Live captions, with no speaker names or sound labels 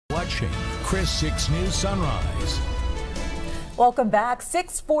watching Chris 6 News Sunrise. Welcome back.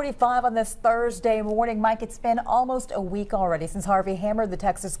 6:45 on this Thursday morning. Mike, it's been almost a week already since Harvey hammered the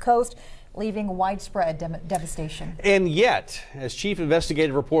Texas coast, leaving widespread devastation. And yet, as Chief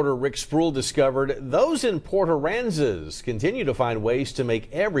Investigative Reporter Rick Spruill discovered, those in Port Aransas continue to find ways to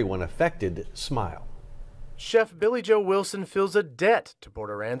make everyone affected smile. Chef Billy Joe Wilson feels a debt to Port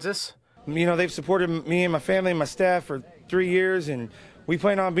Aransas. You know, they've supported me and my family and my staff for 3 years, and we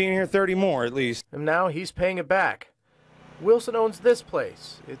plan on being here 30 more at least. And now he's paying it back. Wilson owns this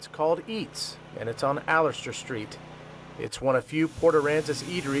place. It's called Eats, and it's on Allister Street. It's one of few Port Aransas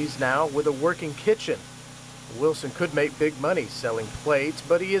eateries now with a working kitchen. Wilson could make big money selling plates,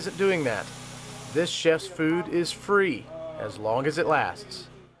 but he isn't doing that. This chef's food is free, as long as it lasts.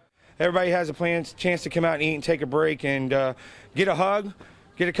 Everybody has a chance to come out and eat and take a break and get a hug,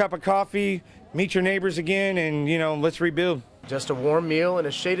 get a cup of coffee, meet your neighbors again, and, you know, let's rebuild. Just a warm meal in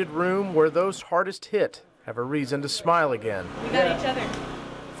a shaded room where those hardest hit have a reason to smile again. We got each other.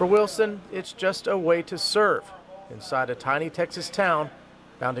 For Wilson, it's just a way to serve inside a tiny Texas town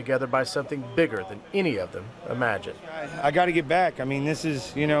bound together by something bigger than any of them imagined. I got to get back. I mean, this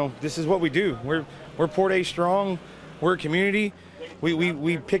is, you know, this is what we do. We're Port A strong. We're a community.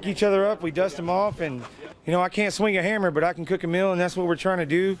 We pick each other up, we dust them off, and, you know, I can't swing a hammer, but I can cook a meal, and that's what we're trying to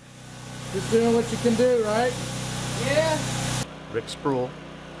do. Just doing what you can do, right? Yeah. Rick Spruill,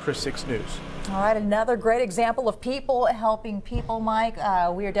 Chris 6 News. All right, another great example of people helping people, Mike.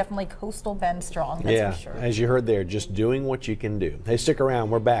 We are definitely Coastal Bend strong, that's for sure. As you heard there, just doing what you can do. Hey, stick around.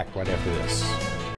 We're back right after this.